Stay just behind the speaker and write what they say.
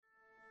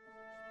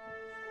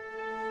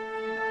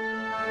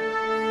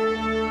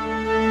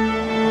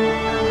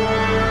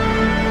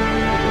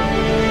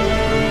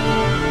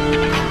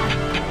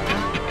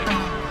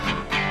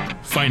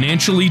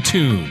financially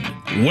tuned.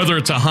 Whether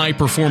it's a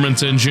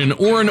high-performance engine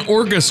or an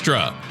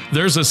orchestra,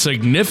 there's a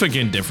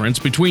significant difference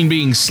between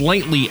being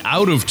slightly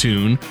out of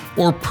tune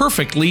or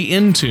perfectly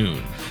in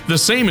tune. The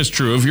same is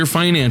true of your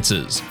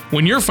finances.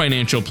 When your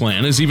financial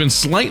plan is even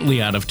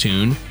slightly out of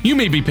tune, you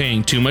may be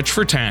paying too much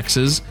for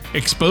taxes,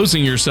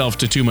 exposing yourself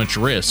to too much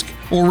risk,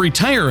 or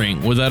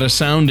retiring without a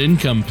sound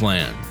income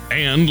plan.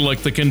 And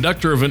like the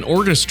conductor of an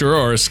orchestra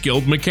or a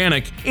skilled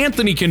mechanic,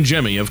 Anthony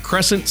Congemi of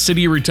Crescent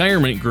City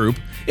Retirement Group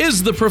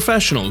is the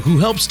professional who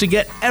helps to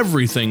get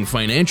everything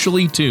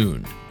financially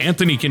tuned.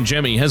 Anthony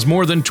Congemi has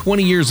more than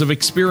 20 years of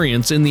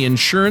experience in the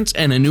insurance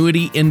and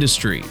annuity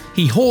industry.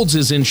 He holds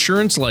his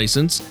insurance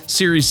license,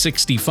 Series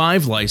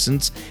 65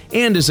 license,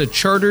 and is a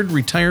chartered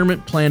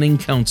retirement planning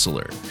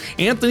counselor.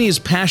 Anthony is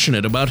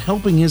passionate about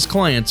helping his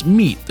clients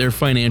meet their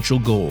financial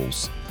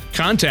goals.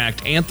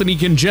 Contact Anthony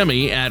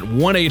Congemi at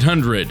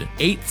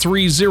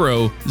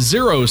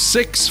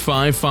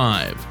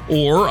 1-800-830-0655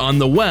 or on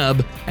the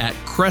web at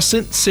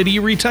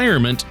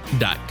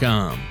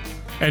crescentcityretirement.com.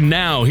 And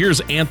now here's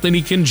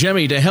Anthony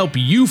Congemi to help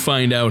you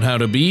find out how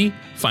to be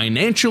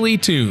financially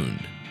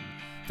tuned.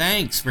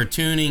 Thanks for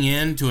tuning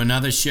in to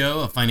another show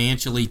of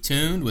Financially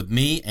Tuned with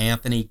me,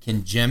 Anthony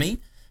Congemi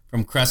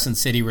from Crescent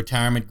City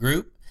Retirement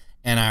Group,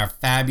 and our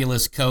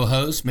fabulous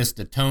co-host,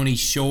 Mr. Tony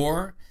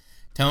Shore.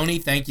 Tony,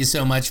 thank you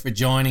so much for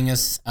joining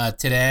us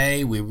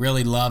today. We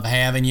really love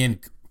having you and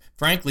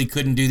frankly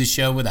couldn't do the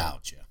show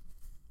without you.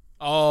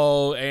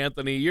 Oh,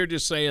 Anthony, you're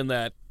just saying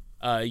that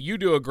you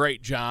do a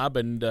great job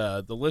and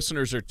the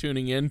listeners are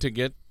tuning in to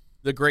get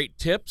the great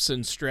tips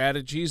and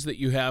strategies that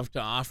you have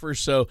to offer.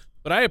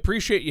 But I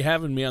appreciate you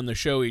having me on the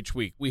show each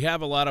week. We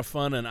have a lot of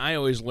fun and I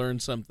always learn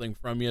something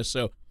from you.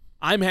 So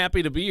I'm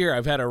happy to be here.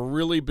 I've had a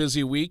really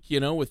busy week,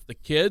 with the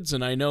kids,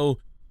 and I know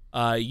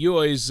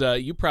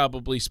you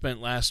probably spent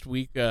last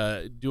week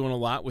doing a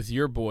lot with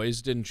your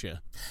boys, didn't you?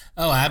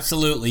 Oh,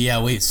 absolutely.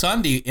 Yeah,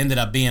 Sunday ended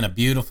up being a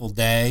beautiful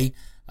day.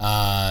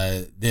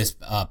 This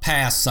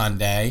past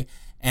Sunday,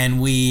 and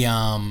we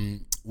that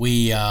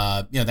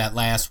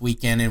last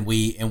weekend, and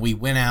we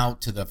went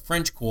out to the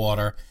French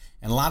Quarter,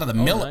 and a lot of the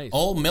nice.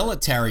 old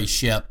military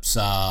ships,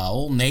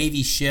 old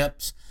Navy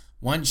ships.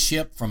 One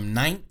ship from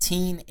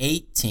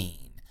 1918.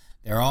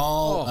 They're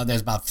all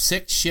there's about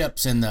 6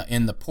 ships in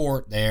the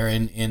port there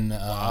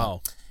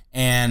wow.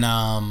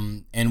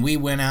 And we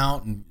went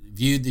out and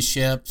viewed the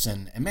ships,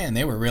 and man,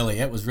 it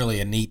was really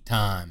a neat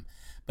time.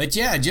 But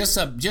yeah, just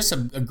a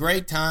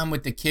great time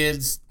with the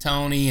kids,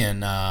 Tony,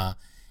 and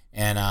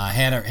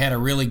had a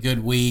really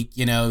good week,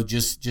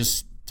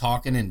 just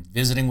talking and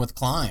visiting with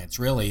clients,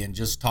 really, and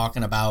just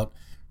talking about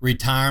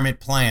retirement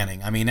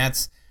planning. I mean,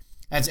 that's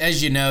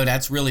as you know,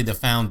 that's really the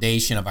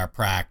foundation of our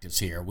practice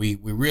here. We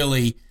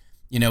really,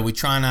 we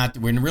try not to,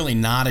 we're really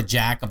not a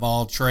jack of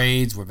all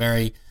trades. We're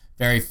very,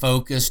 very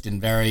focused and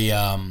very,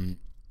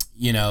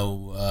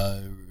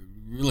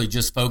 really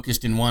just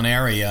focused in one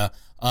area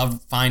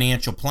of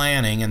financial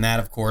planning, and that,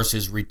 of course,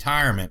 is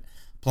retirement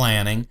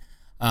planning.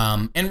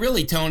 And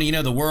really, Tony,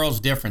 the world's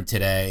different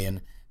today,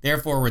 and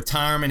therefore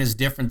retirement is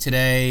different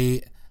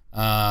today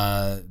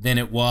than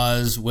it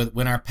was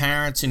when our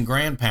parents and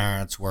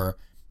grandparents were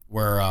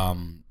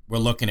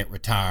looking at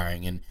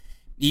retiring. And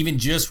even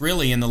just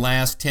really in the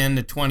last 10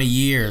 to 20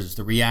 years,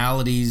 the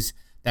realities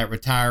that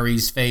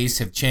retirees face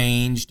have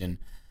changed, and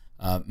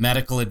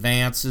medical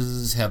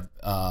advances have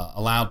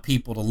allowed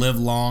people to live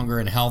longer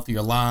and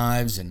healthier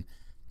lives, and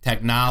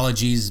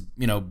technology's,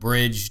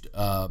 bridged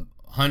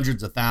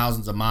hundreds of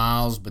thousands of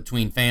miles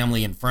between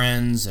family and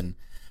friends. And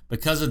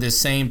because of this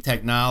same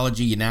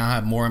technology, you now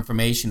have more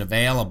information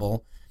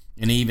available,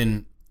 and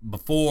even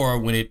before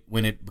when it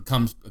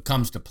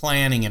comes to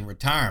planning and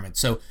retirement.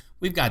 So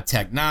we've got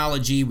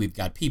technology, we've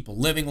got people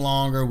living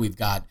longer, we've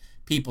got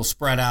people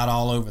spread out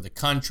all over the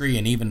country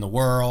and even the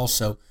world.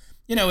 So,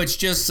 it's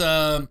just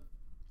a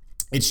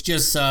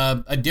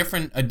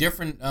different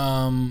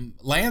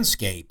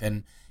landscape,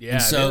 and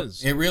so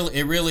it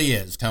really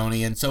is,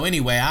 Tony. And so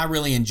anyway, I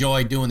really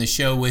enjoy doing the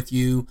show with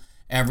you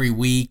every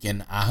week,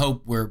 and I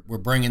hope we're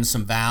bringing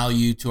some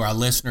value to our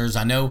listeners.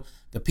 I know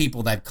the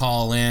people that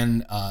call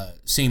in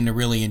seem to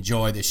really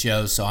enjoy the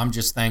show, so I'm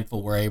just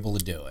thankful we're able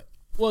to do it.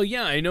 Well,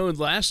 yeah, I know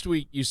last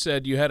week you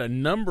said you had a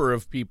number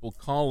of people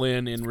call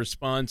in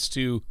response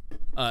to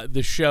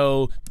the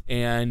show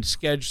and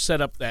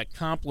set up that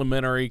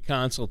complimentary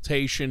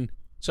consultation.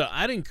 So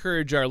I'd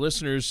encourage our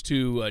listeners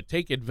to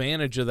take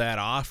advantage of that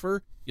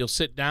offer. You'll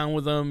sit down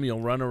with them, you'll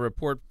run a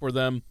report for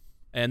them,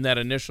 and that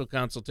initial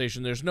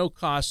consultation, there's no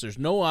cost, there's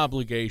no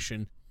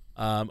obligation.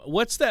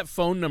 What's that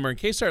phone number? In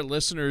case our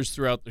listeners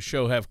throughout the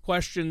show have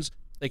questions,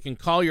 they can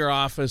call your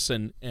office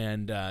and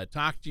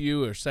talk to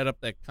you or set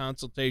up that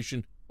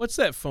consultation. What's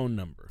that phone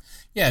number?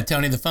 Yeah,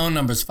 Tony, the phone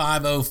number is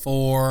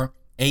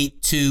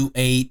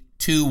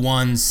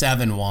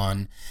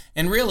 504-828-2171.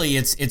 And really,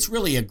 it's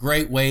really a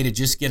great way to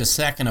just get a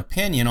second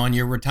opinion on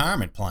your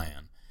retirement plan.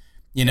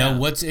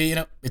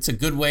 It's a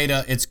good way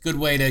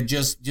to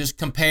just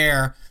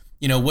compare,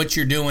 what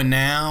you're doing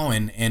now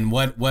and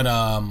what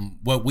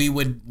we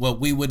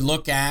would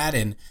look at,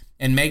 and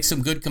and make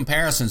some good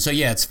comparisons. So,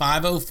 yeah, it's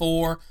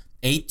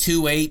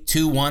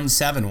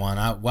 504-828-2171.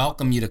 I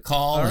welcome you to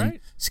call and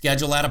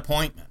schedule that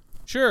appointment.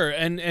 Sure,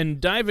 and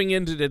diving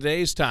into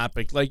today's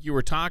topic, like you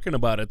were talking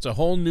about, it's a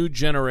whole new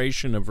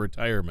generation of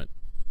retirement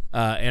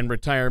and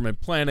retirement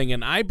planning.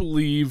 And I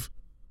believe,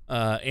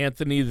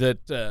 Anthony,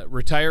 that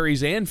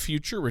retirees and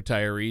future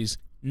retirees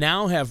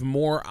now have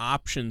more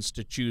options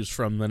to choose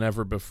from than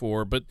ever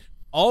before. But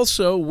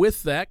also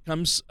with that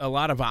comes a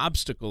lot of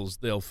obstacles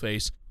they'll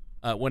face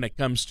when it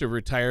comes to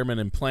retirement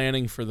and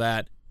planning for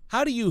that.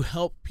 How do you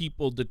help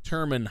people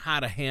determine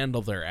how to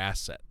handle their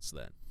assets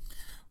then?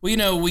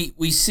 Well,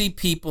 we see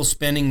people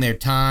spending their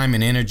time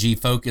and energy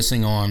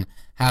focusing on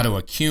how to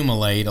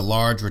accumulate a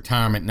large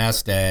retirement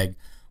nest egg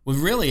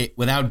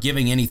without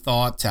giving any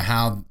thought to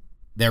how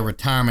their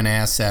retirement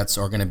assets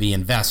are going to be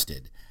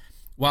invested.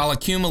 While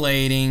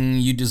accumulating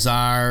your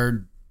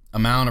desired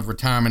amount of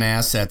retirement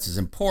assets is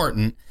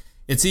important,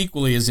 it's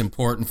equally as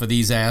important for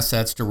these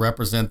assets to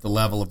represent the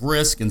level of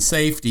risk and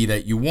safety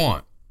that you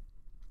want.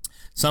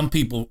 Some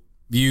people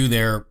view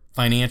their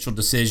financial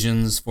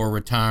decisions for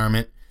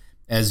retirement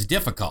as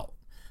difficult,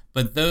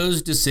 but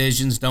those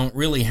decisions don't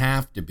really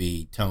have to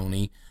be,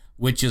 Tony,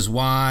 which is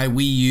why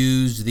we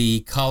use the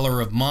color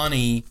of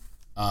money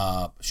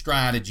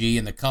strategy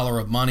and the color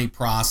of money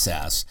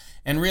process.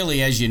 And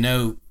really, as you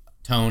know,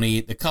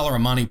 Tony, the color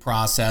of money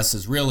process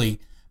is really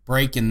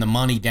breaking the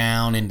money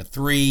down into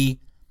three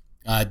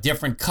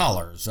different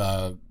colors,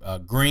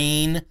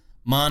 green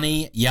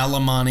money, yellow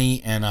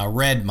money, and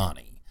red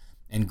money.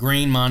 And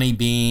green money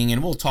being,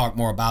 and we'll talk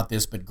more about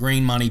this, but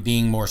green money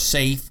being more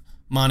safe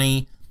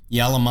money,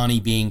 yellow money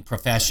being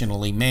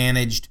professionally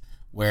managed,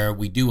 where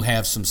we do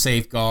have some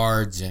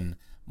safeguards and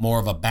more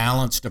of a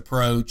balanced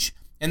approach,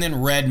 and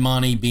then red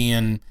money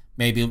being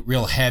maybe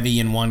real heavy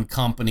in one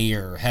company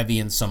or heavy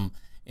in some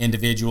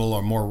individual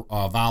or more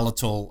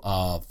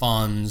volatile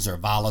funds or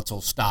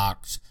volatile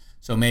stocks.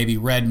 So maybe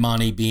red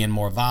money being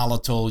more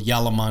volatile,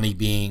 yellow money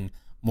being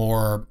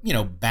more,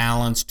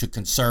 balanced to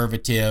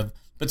conservative,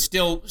 but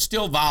still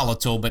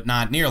volatile, but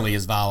not nearly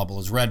as volatile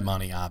as red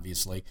money,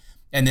 obviously.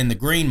 And then the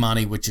green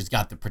money, which has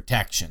got the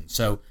protection.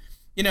 So,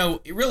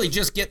 really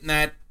just getting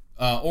that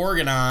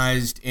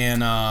organized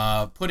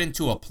and put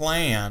into a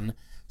plan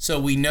so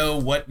we know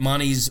what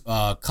money's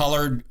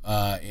colored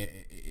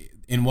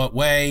in what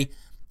way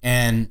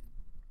and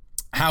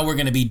how we're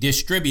going to be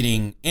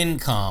distributing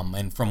income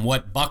and from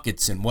what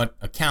buckets and what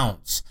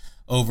accounts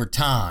over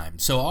time.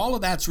 So all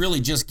of that's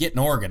really just getting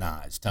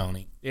organized,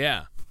 Tony.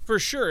 Yeah, for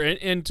sure.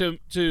 And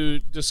to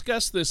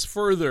discuss this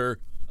further,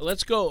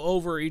 let's go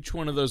over each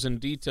one of those in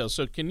detail.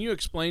 So can you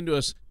explain to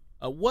us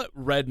what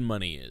red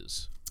money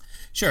is?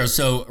 Sure.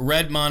 So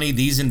red money,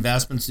 these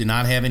investments do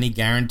not have any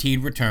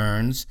guaranteed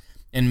returns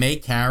and may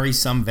carry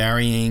some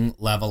varying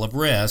level of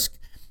risk.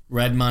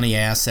 Red money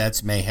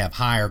assets may have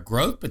higher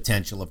growth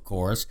potential, of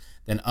course,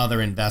 than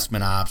other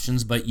investment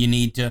options, but you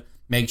need to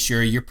make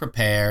sure you're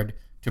prepared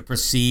to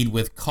proceed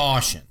with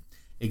caution.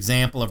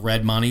 Example of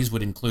red monies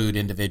would include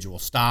individual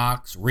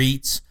stocks,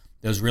 REITs,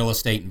 those real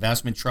estate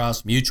investment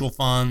trusts, mutual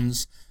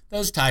funds,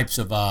 those types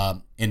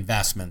of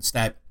investments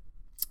that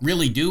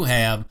really do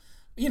have,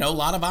 a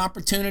lot of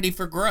opportunity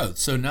for growth.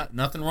 So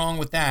nothing wrong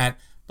with that,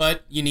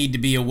 but you need to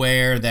be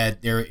aware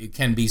that there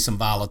can be some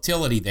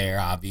volatility there,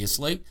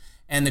 obviously.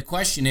 And the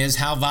question is,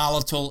 how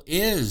volatile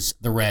is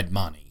the red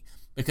money?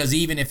 Because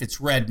even if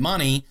it's red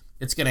money,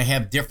 it's going to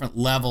have different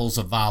levels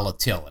of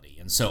volatility.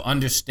 And so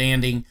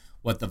understanding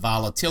what the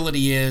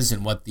volatility is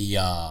and what the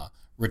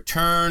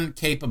return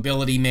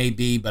capability may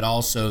be, but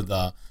also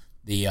the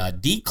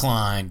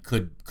decline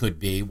could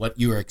be, what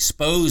you're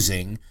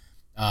exposing,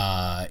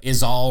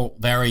 is all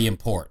very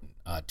important,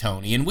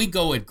 Tony. And we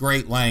go at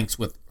great lengths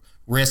with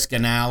risk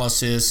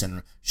analysis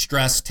and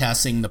stress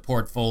testing the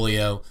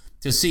portfolio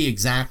to see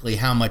exactly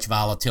how much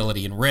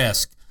volatility and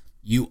risk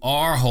you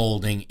are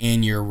holding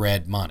in your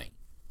red money.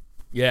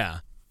 Yeah.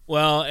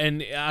 Well,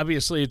 and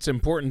obviously it's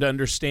important to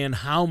understand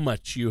how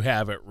much you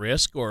have at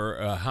risk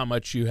or how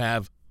much you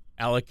have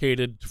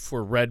allocated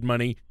for red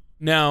money.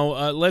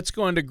 Now, let's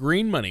go into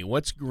green money.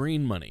 What's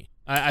green money?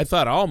 I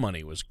thought all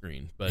money was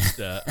green, but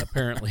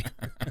apparently.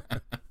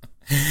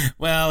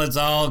 Well, it's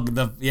all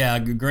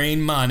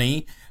green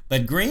money.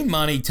 But green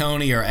money,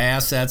 Tony, are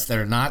assets that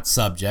are not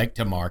subject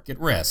to market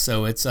risk.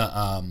 So it's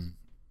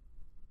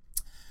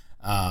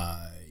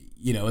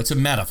it's a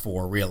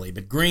metaphor, really.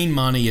 But green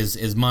money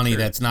is money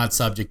that's not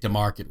subject to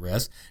market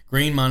risk.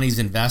 Green money's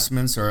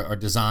investments are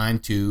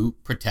designed to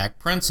protect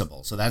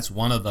principal. So that's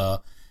one of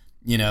the,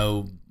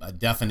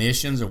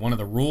 definitions or one of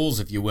the rules,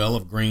 if you will,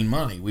 of green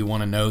money. We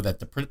want to know that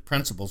the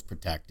principal's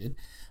protected.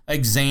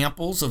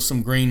 Examples of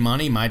some green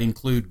money might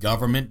include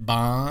government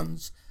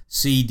bonds,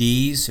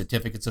 CDs,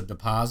 certificates of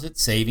deposit,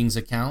 savings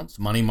accounts,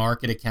 money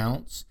market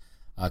accounts,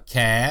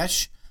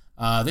 cash.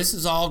 This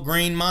is all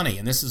green money,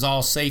 and this is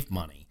all safe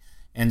money.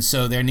 And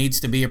so there needs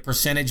to be a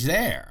percentage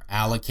there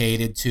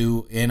allocated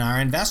to in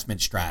our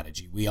investment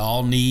strategy. We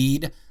all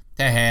need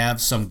to have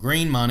some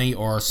green money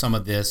or some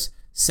of this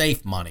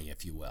safe money,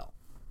 if you will.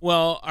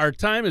 Well, our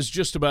time is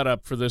just about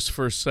up for this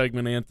first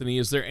segment, Anthony.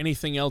 Is there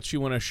anything else you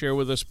want to share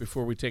with us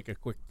before we take a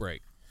quick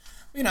break?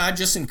 I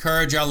just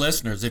encourage our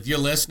listeners, if you're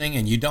listening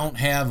and you don't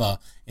have a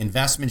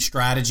investment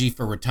strategy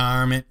for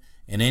retirement,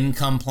 an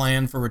income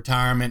plan for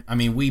retirement,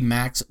 we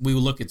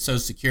look at Social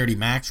Security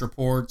max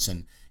reports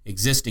and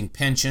existing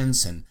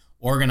pensions and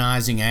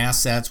organizing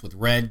assets with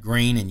red,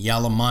 green, and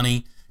yellow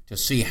money to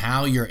see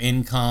how your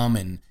income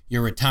and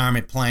your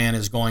retirement plan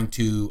is going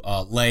to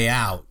lay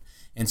out.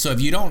 And so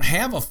if you don't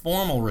have a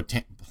formal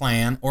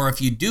plan, or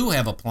if you do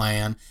have a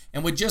plan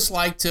and would just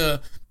like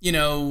to,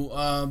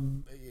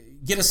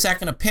 get a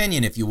second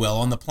opinion, if you will,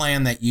 on the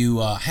plan that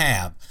you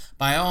have,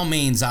 by all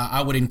means,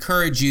 I would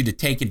encourage you to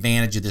take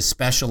advantage of this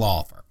special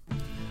offer.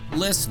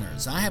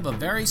 Listeners, I have a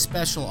very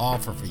special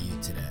offer for you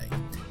today.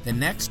 The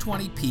next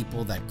 20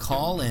 people that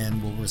call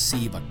in will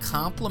receive a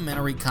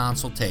complimentary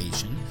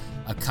consultation,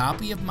 a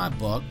copy of my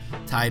book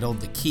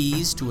titled The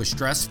Keys to a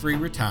Stress-Free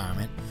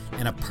Retirement,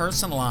 and a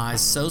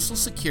personalized Social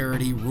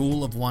Security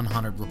Rule of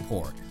 100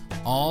 report,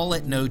 all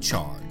at no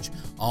charge.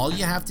 All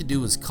you have to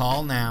do is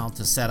call now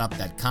to set up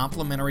that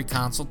complimentary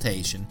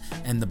consultation,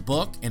 and the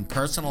book and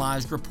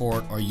personalized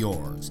report are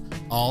yours,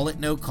 all at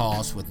no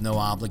cost with no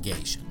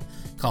obligation.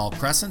 Call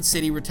Crescent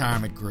City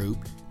Retirement Group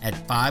at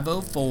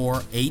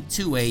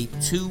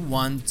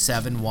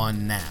 504-828-2171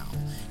 now.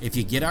 If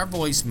you get our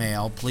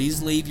voicemail,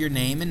 please leave your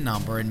name and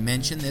number and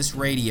mention this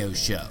radio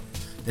show.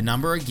 The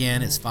number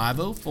again is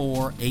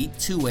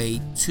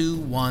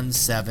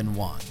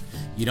 504-828-2171.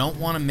 You don't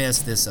want to miss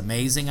this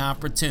amazing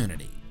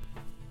opportunity.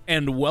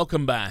 And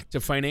welcome back to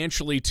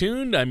Financially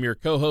Tuned. I'm your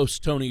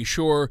co-host, Tony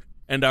Shore,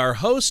 and our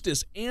host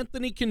is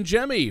Anthony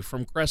Congemi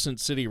from Crescent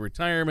City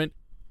Retirement.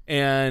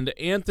 And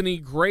Anthony,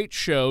 great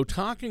show,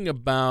 talking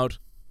about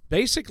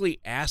basically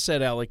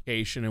asset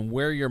allocation and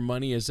where your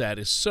money is at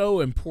is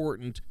so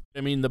important.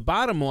 The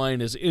bottom line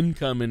is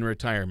income in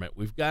retirement.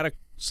 We've got to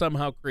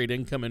somehow create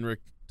income in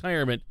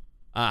retirement.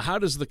 How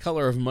does the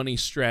color of money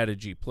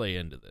strategy play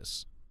into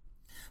this?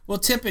 Well,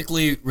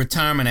 typically,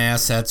 retirement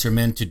assets are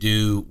meant to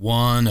do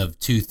one of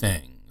two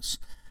things: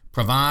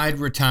 provide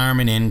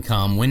retirement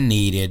income when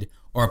needed,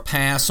 or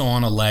pass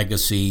on a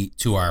legacy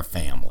to our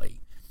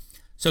family.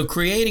 So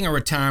creating a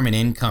retirement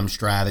income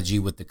strategy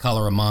with the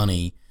color of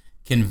money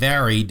can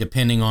vary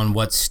depending on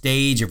what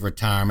stage of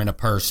retirement a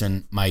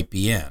person might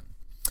be in.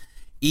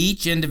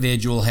 Each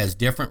individual has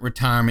different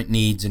retirement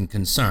needs and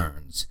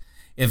concerns.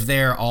 If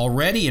they're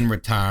already in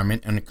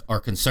retirement and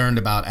are concerned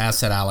about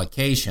asset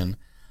allocation,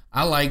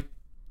 I like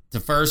to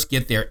first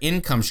get their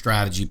income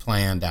strategy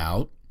planned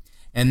out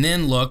and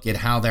then look at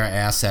how their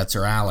assets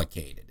are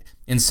allocated.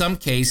 In some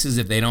cases,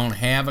 if they don't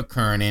have a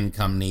current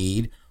income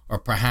need or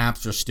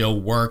perhaps are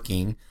still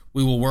working,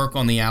 we will work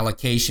on the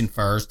allocation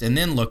first and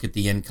then look at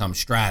the income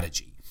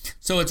strategy.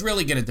 So it's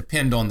really going to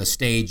depend on the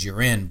stage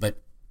you're in. But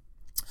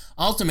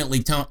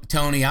ultimately,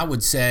 Tony, I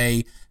would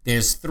say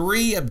there's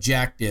three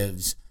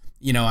objectives,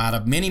 out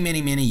of many, many,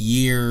 many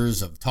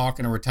years of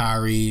talking to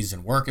retirees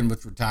and working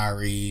with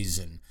retirees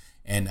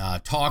and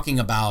talking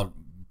about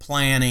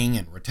planning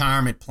and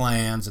retirement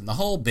plans and the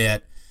whole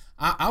bit.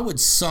 I would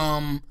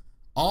sum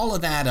all of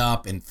that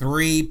up in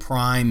three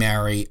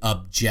primary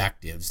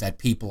objectives that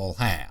people will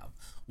have.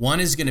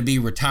 One is going to be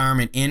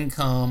retirement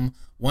income.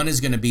 One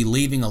is going to be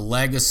leaving a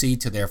legacy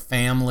to their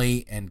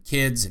family and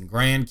kids and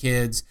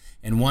grandkids.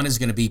 And one is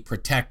going to be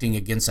protecting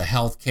against a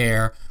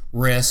healthcare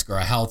risk or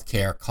a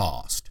healthcare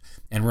cost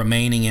and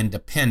remaining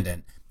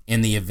independent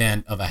in the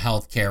event of a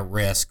healthcare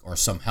risk or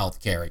some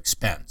healthcare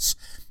expense.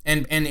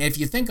 And if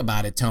you think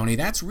about it, Tony,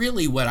 that's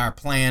really what our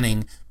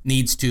planning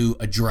needs to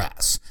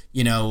address.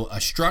 A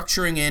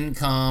structuring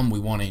income. We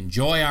want to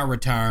enjoy our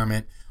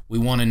retirement. We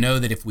want to know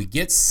that if we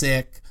get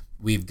sick,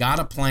 we've got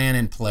a plan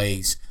in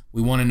place.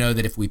 We want to know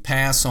that if we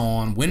pass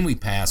on, when we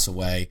pass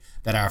away,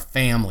 that our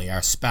family,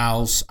 our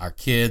spouse, our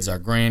kids, our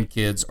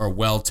grandkids are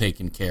well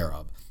taken care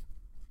of.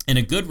 And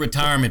a good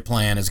retirement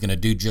plan is going to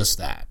do just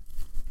that.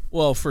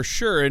 Well, for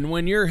sure. And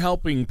when you're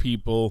helping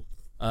people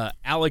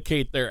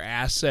allocate their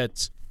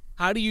assets,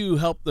 how do you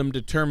help them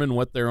determine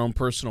what their own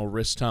personal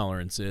risk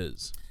tolerance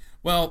is?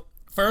 Well,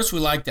 first we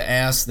like to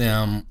ask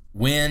them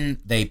when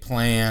they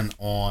plan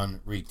on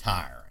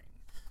retiring.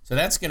 So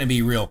that's going to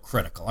be real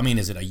critical.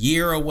 Is it a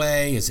year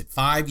away? Is it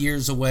 5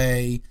 years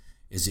away?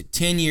 Is it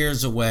 10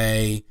 years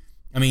away?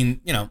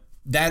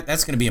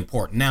 That's going to be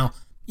important. Now,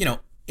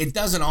 it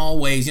doesn't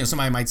always,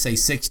 somebody might say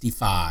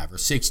 65 or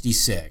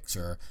 66,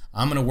 or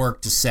I'm going to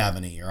work to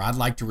 70, or I'd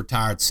like to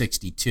retire at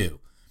 62.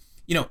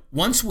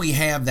 Once we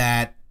have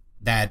that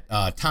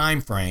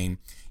time frame,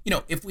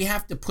 if we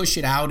have to push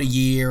it out a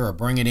year or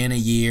bring it in a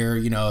year,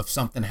 if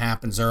something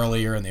happens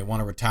earlier and they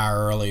want to retire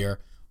earlier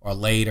or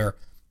later,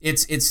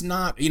 it's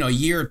not, a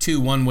year or two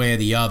one way or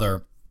the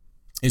other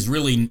is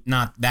really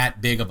not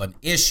that big of an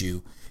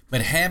issue.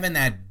 But having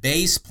that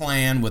base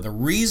plan with a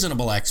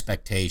reasonable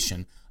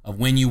expectation of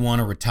when you want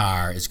to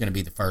retire is going to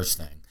be the first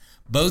thing.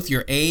 Both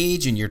your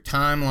age and your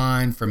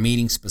timeline for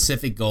meeting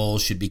specific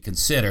goals should be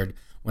considered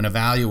when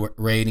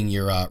evaluating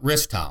your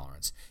risk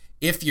tolerance.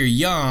 if you're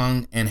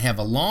young and have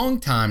a long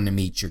time to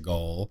meet your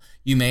goal,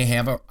 you may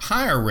have a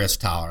higher risk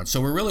tolerance.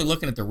 So we're really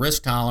looking at the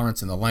risk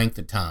tolerance and the length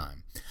of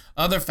time.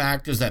 Other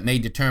factors that may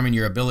determine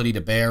your ability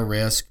to bear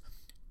risk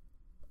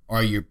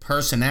are your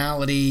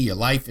personality, your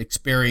life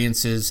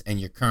experiences, and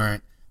your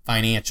current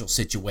financial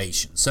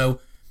situation. So,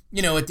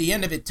 at the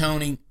end of it,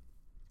 Tony,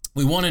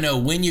 we want to know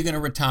when you're going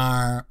to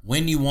retire,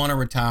 when you want to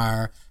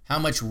retire, how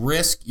much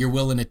risk you're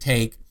willing to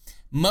take.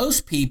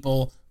 Most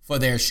people, for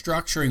their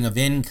structuring of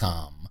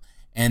income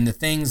and the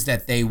things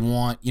that they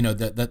want,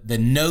 the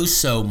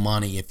no-so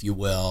money, if you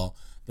will,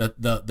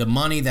 the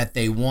money that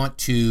they want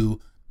to,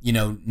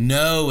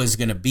 know is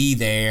going to be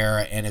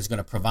there and is going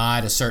to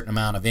provide a certain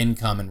amount of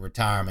income in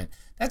retirement.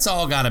 That's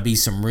all got to be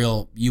some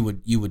real, you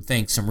would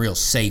think, some real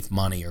safe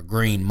money or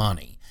green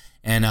money.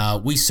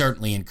 And we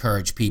certainly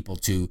encourage people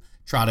to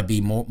try to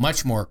be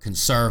much more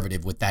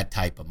conservative with that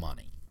type of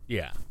money.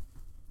 Yeah,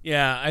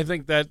 I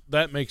think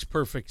that makes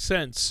perfect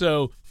sense.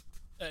 So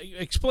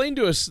explain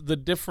to us the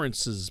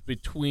differences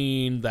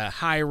between the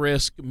high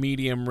risk,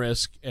 medium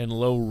risk, and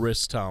low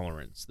risk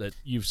tolerance that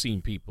you've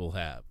seen people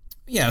have.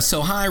 Yeah,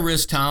 so high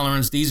risk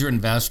tolerance, these are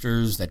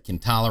investors that can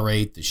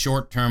tolerate the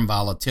short-term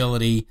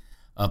volatility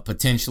of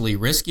potentially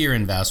riskier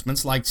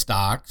investments like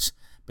stocks,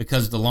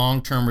 because the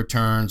long-term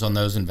returns on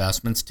those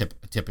investments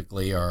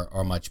typically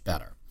are much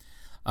better.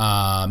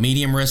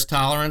 Medium risk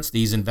tolerance,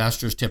 these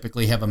investors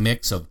typically have a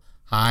mix of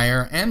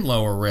higher and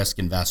lower risk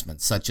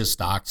investments, such as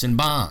stocks and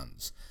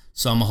bonds.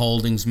 Some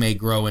holdings may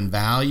grow in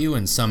value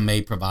and some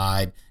may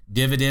provide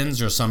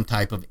dividends or some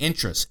type of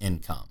interest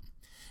income.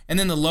 And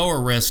then the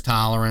lower risk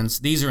tolerance,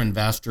 these are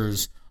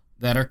investors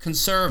that are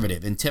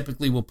conservative and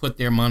typically will put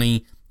their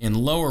money in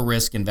lower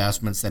risk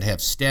investments that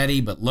have steady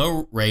but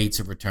low rates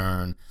of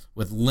return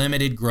with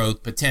limited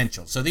growth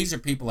potential. So these are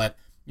people that,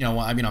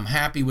 I'm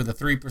happy with a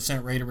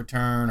 3% rate of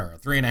return or a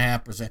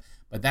 3.5%,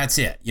 but that's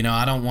it.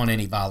 I don't want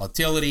any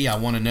volatility. I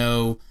want to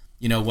know,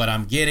 what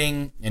I'm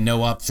getting and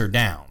no ups or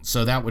downs.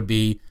 So that would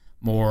be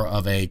more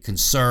of a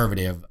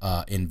conservative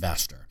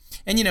investor.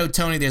 And,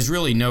 Tony, there's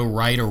really no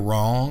right or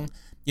wrong.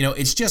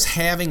 It's just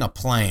having a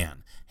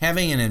plan,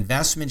 having an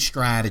investment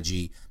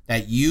strategy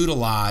that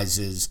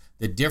utilizes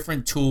the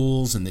different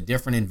tools and the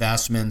different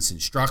investments and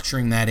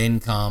structuring that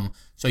income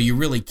so you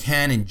really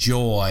can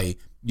enjoy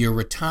your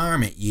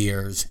retirement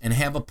years and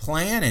have a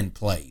plan in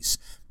place.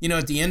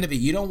 At the end of it,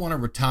 you don't want to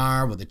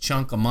retire with a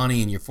chunk of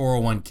money in your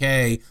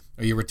 401k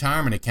or your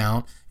retirement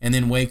account and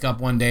then wake up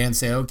one day and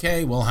say,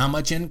 okay, well, how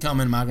much income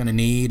am I going to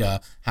need?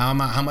 How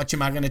much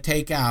am I going to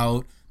take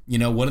out?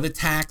 What are the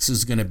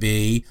taxes going to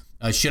be?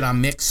 Should I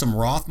mix some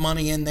Roth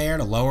money in there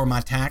to lower my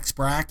tax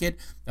bracket?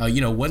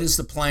 What is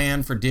the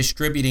plan for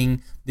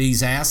distributing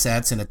these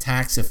assets in a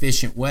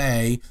tax-efficient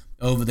way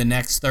over the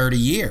next 30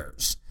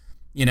 years?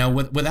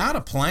 Without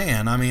a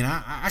plan,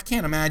 I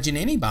can't imagine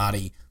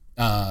anybody,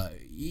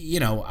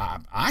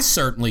 I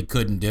certainly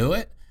couldn't do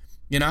it.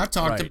 I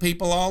talk to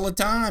people all the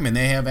time and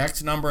they have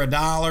X number of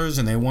dollars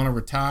and they want to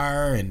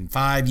retire in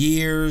 5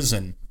 years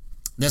and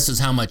this is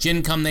how much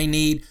income they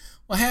need.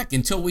 Well, heck,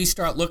 until we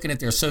start looking at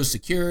their Social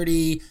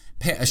Security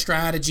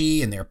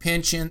strategy and their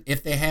pension,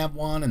 if they have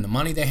one, and the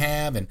money they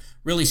have, and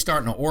really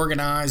starting to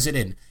organize it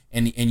and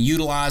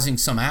utilizing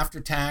some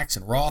after-tax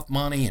and Roth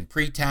money and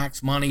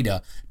pre-tax money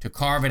to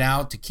carve it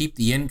out to keep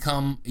the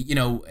income,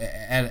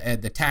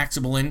 at the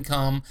taxable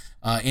income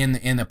in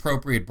the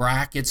appropriate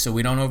brackets so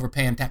we don't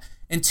overpay in tax.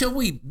 Until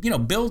we,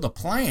 build a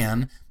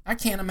plan, I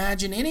can't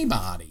imagine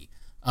anybody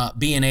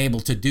being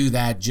able to do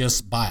that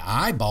just by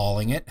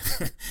eyeballing it,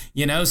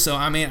 So,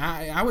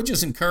 I would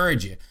just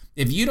encourage you,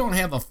 if you don't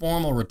have a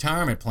formal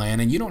retirement plan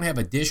and you don't have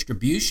a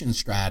distribution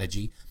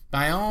strategy,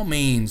 by all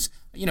means,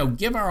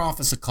 give our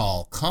office a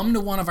call. Come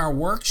to one of our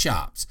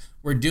workshops.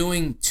 We're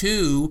doing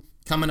 2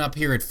 coming up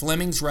here at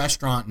Fleming's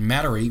Restaurant in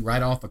Metairie,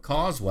 right off of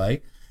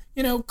Causeway.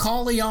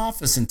 Call the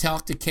office and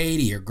talk to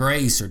Katie or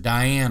Grace or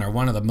Diane or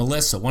one of the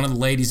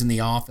ladies in the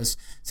office.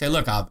 Say,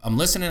 look, I'm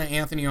listening to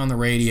Anthony on the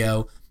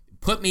radio.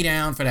 Put me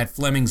down for that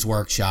Fleming's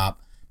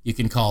workshop. You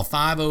can call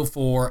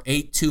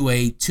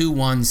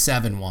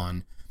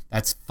 504-828-2171.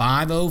 That's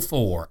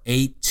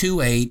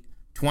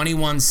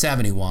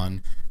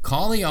 504-828-2171.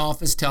 Call the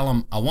office, tell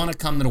them, I want to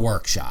come to the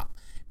workshop.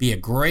 Be a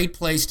great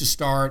place to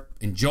start.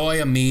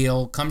 Enjoy a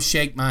meal. Come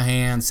shake my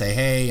hand. Say,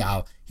 hey,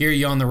 I'll hear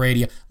you on the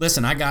radio.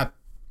 Listen,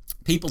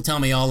 people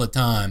tell me all the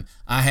time,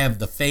 I have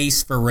the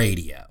face for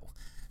radio.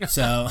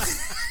 So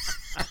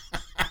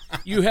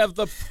you have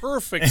the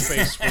perfect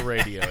face for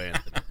radio,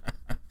 Anthony.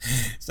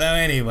 So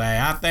anyway,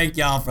 I thank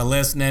y'all for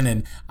listening,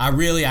 and I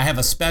have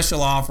a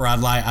special offer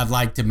I'd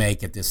like to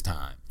make at this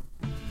time.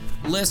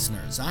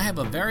 Listeners, I have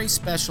a very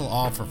special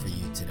offer for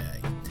you today.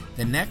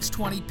 The next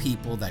 20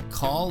 people that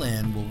call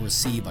in will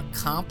receive a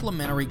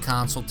complimentary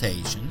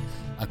consultation,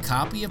 a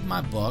copy of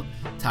my book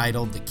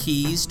titled The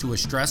Keys to a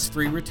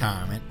Stress-Free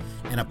Retirement,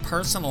 and a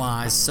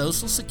personalized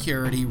Social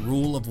Security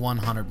Rule of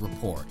 100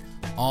 report,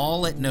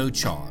 all at no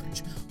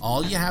charge.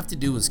 All you have to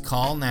do is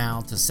call now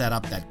to set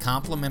up that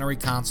complimentary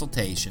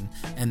consultation,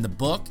 and the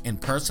book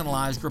and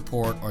personalized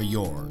report are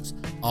yours,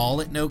 all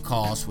at no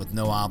cost with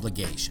no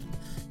obligation.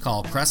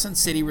 call Crescent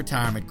City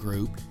Retirement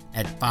Group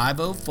at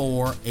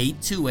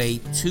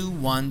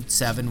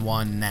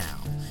 504-828-2171 now.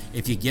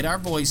 If you get our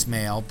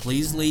voicemail,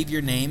 please leave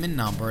your name and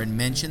number and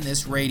mention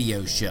this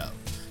radio show.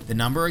 The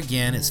number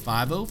again is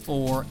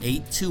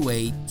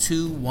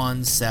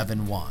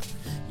 504-828-2171.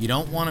 You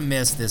don't want to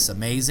miss this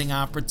amazing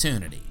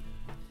opportunity.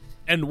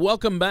 And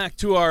welcome back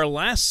to our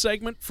last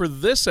segment for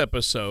this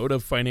episode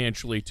of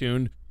Financially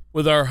Tuned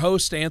with our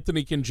host,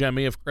 Anthony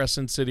Congemi of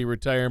Crescent City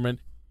Retirement,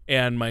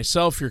 and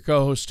myself, your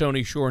co-host,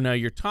 Tony Shore. Now,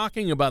 you're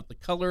talking about the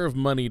color of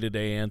money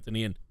today,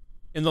 Anthony, and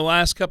in the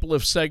last couple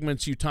of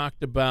segments, you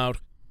talked about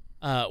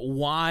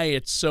why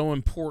it's so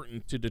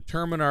important to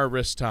determine our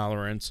risk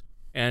tolerance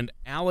and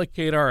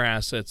allocate our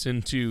assets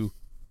into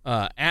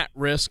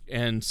at-risk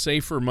and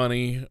safer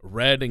money,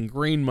 red and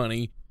green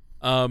money.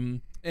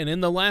 And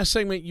in the last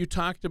segment, you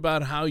talked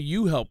about how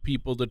you help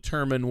people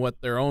determine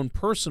what their own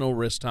personal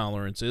risk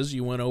tolerance is.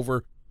 You went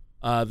over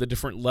the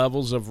different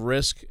levels of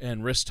risk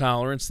and risk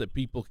tolerance that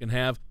people can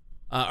have.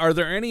 Are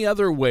there any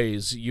other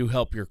ways you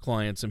help your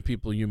clients and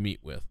people you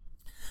meet with?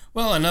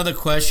 Well, another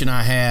question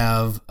I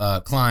have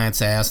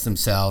clients ask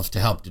themselves to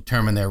help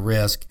determine their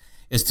risk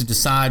is to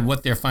decide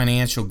what their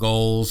financial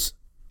goals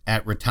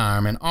at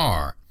retirement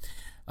are.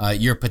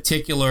 Your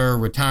particular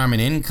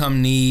retirement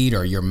income need,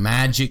 or your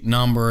magic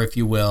number, if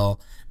you will,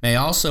 may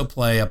also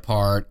play a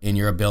part in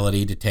your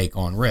ability to take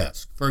on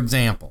risk. For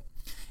example,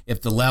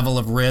 if the level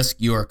of risk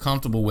you are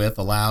comfortable with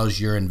allows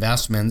your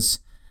investments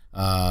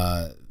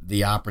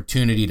the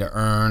opportunity to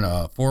earn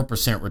a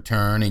 4%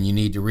 return and you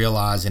need to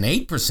realize an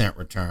 8%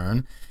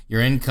 return,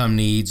 your income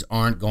needs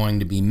aren't going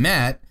to be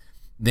met,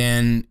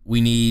 then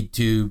we need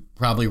to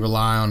probably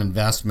rely on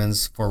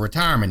investments for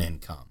retirement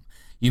income.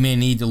 You may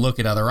need to look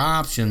at other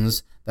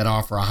options that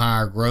offer a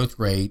higher growth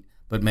rate,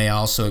 but may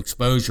also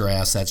expose your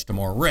assets to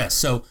more risk.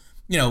 So,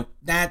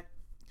 that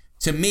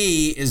to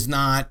me is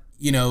not,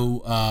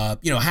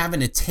 having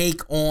to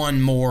take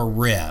on more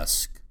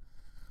risk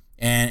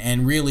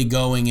and really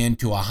going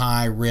into a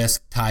high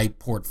risk type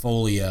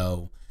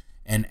portfolio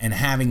and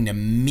having to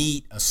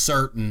meet a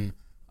certain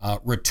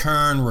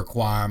return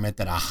requirement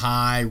that a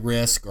high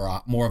risk or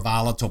a more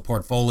volatile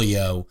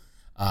portfolio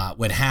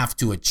would have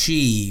to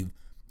achieve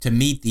to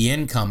meet the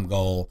income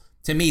goal.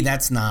 To me,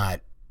 that's not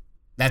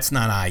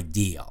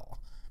ideal.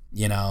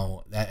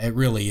 That it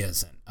really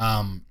isn't.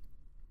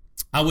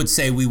 I would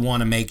say we want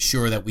to make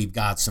sure that we've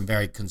got some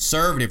very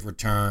conservative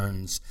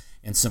returns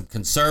and some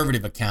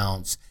conservative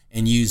accounts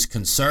and use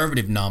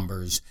conservative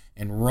numbers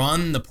and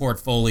run the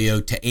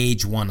portfolio to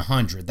age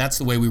 100. That's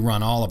the way we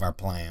run all of our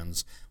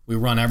plans. We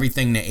run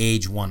everything to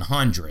age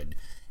 100.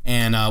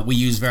 And we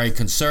use very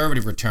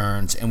conservative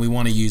returns, and we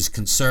want to use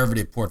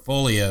conservative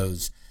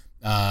portfolios,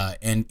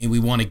 and we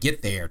want to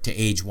get there to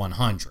age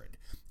 100.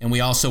 And we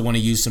also want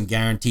to use some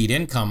guaranteed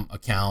income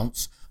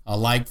accounts,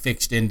 like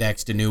fixed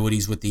indexed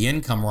annuities with the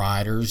income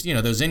riders.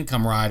 Those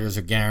income riders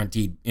are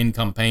guaranteed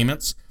income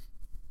payments.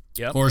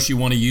 Yep. Of course, you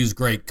want to use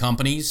great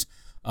companies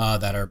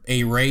that are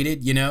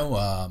A-rated,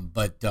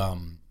 but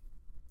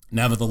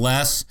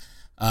nevertheless,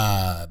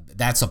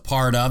 that's a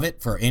part of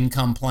it for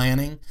income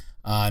planning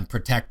and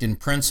protecting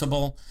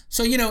principal.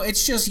 So,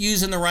 it's just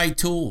using the right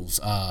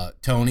tools,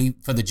 Tony,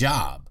 for the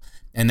job.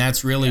 And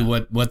that's really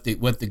what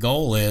the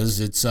goal is.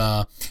 It's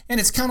and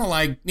it's kind of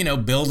like,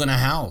 building a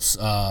house.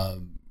 I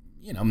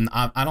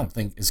don't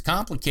think it's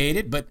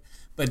complicated, but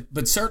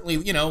certainly,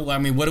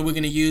 what are we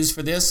going to use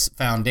for this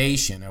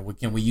foundation? Or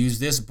can we use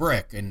this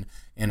brick? And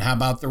how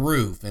about the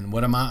roof? And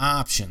what are my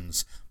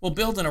options? Well,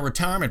 building a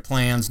retirement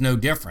plan is no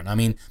different.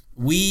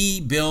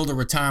 We build a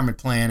retirement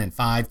plan in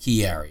 5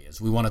 key areas.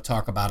 We want to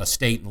talk about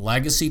estate and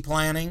legacy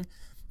planning.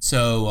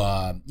 So,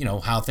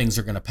 how things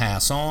are going to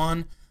pass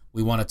on.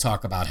 We want to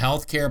talk about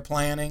healthcare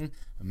planning,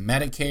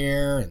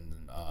 Medicare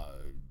and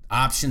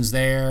options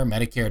there,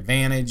 Medicare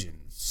Advantage and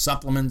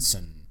supplements,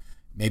 and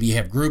maybe you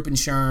have group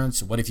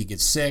insurance. What if you get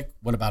sick?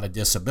 What about a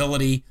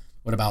disability?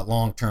 What about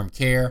long-term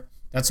care?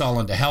 That's all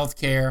into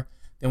healthcare.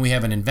 Then we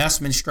have an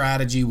investment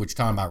strategy, which is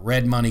talking about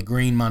red money,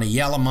 green money,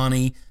 yellow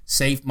money,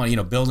 safe money,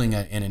 building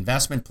an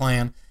investment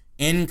plan,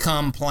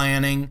 income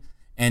planning,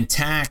 and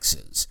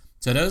taxes.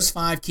 So those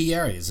 5 key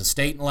areas: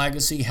 estate and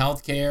legacy,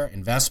 healthcare,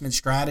 investment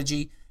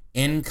strategy,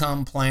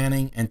 income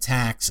planning, and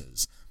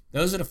taxes.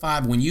 Those are the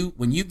 5. When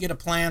you get a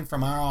plan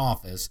from our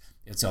office,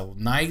 it's a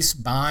nice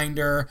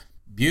binder,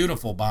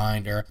 beautiful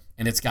binder,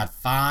 and it's got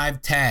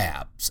 5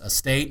 tabs: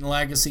 estate and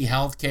legacy,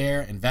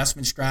 healthcare,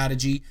 investment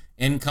strategy,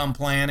 income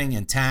planning,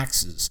 and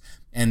taxes.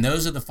 And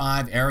those are the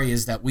 5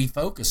 areas that we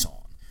focus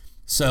on.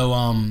 So,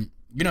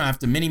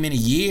 after many, many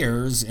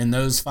years in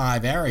those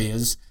 5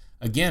 areas,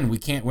 again,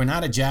 we're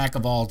not a jack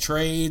of all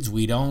trades.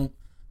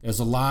 There's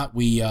a lot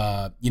we,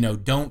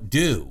 don't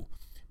do.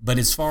 But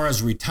as far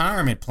as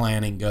retirement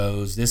planning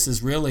goes, this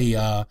is really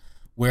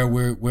where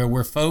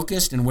we're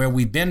focused and where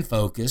we've been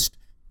focused.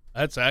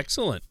 That's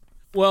excellent.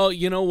 Well,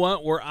 you know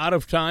what? We're out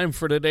of time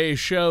for today's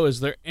show. Is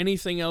there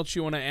anything else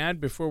you want to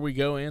add before we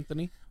go,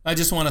 Anthony? I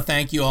just want to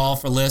thank you all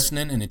for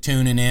listening and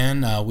tuning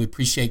in. We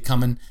appreciate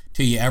coming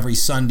to you every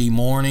Sunday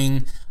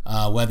morning,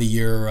 whether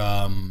you're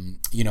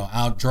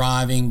out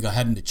driving,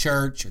 heading to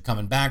church, or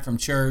coming back from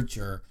church,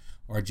 or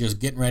just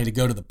getting ready to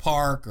go to the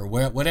park, or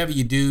whatever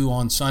you do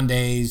on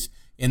Sundays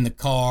in the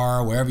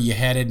car, wherever you're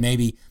headed.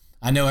 Maybe,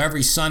 I know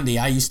every Sunday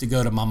I used to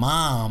go to my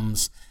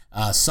mom's.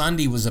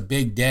 Sunday was a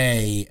big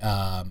day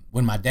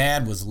when my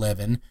dad was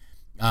living.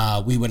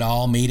 We would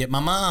all meet at my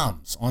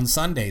mom's on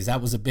Sundays.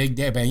 That was a big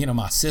day. But,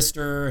 my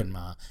sister and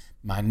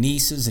my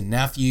nieces and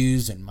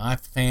nephews and my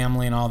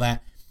family and all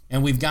that.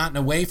 And we've gotten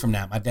away from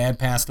that. My dad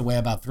passed away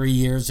about 3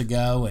 years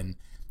ago, and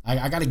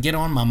I got to get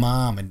on my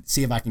mom and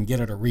see if I can get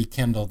her to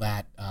rekindle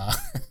that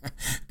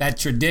that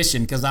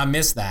tradition, because I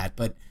miss that.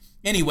 But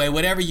anyway,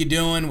 whatever you're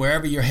doing,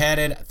 wherever you're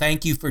headed,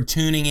 thank you for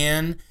tuning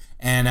in,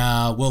 and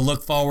we'll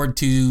look forward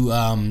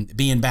to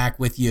being back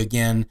with you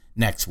again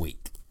next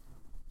week.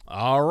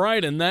 All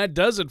right, and that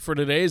does it for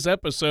today's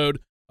episode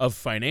of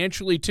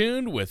Financially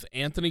Tuned with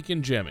Anthony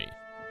Congemi.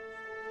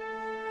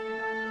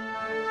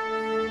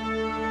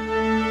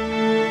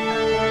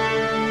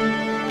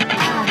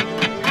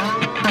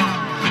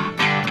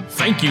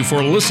 Thank you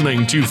for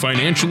listening to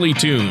Financially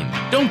Tuned.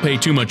 Don't pay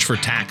too much for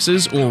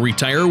taxes or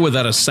retire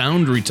without a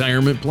sound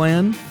retirement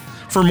plan.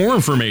 For more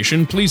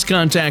information, please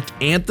contact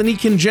Anthony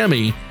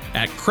Congemi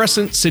at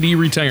Crescent City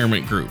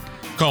Retirement Group.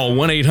 Call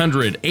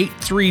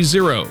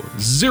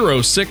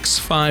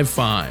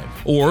 1-800-830-0655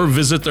 or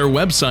visit their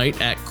website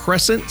at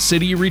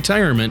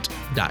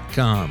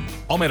crescentcityretirement.com.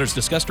 All matters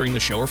discussed during the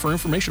show are for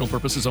informational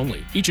purposes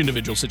only. Each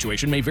individual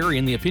situation may vary,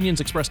 and the opinions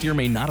expressed here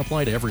may not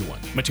apply to everyone.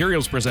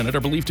 Materials presented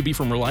are believed to be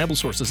from reliable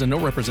sources, and no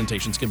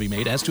representations can be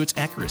made as to its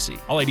accuracy.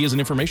 All ideas and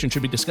information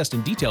should be discussed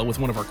in detail with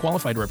one of our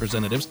qualified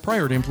representatives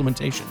prior to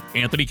implementation.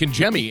 Anthony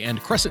Congemi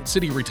and Crescent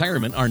City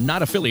Retirement are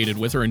not affiliated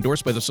with or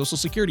endorsed by the Social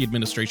Security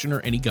Administration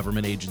or any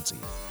government agency.